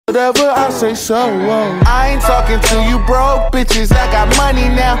Whatever I say so. I ain't talking to you broke bitches. I got money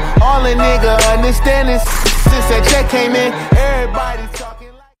now. All a nigga understand is since that check came in, everybody talking.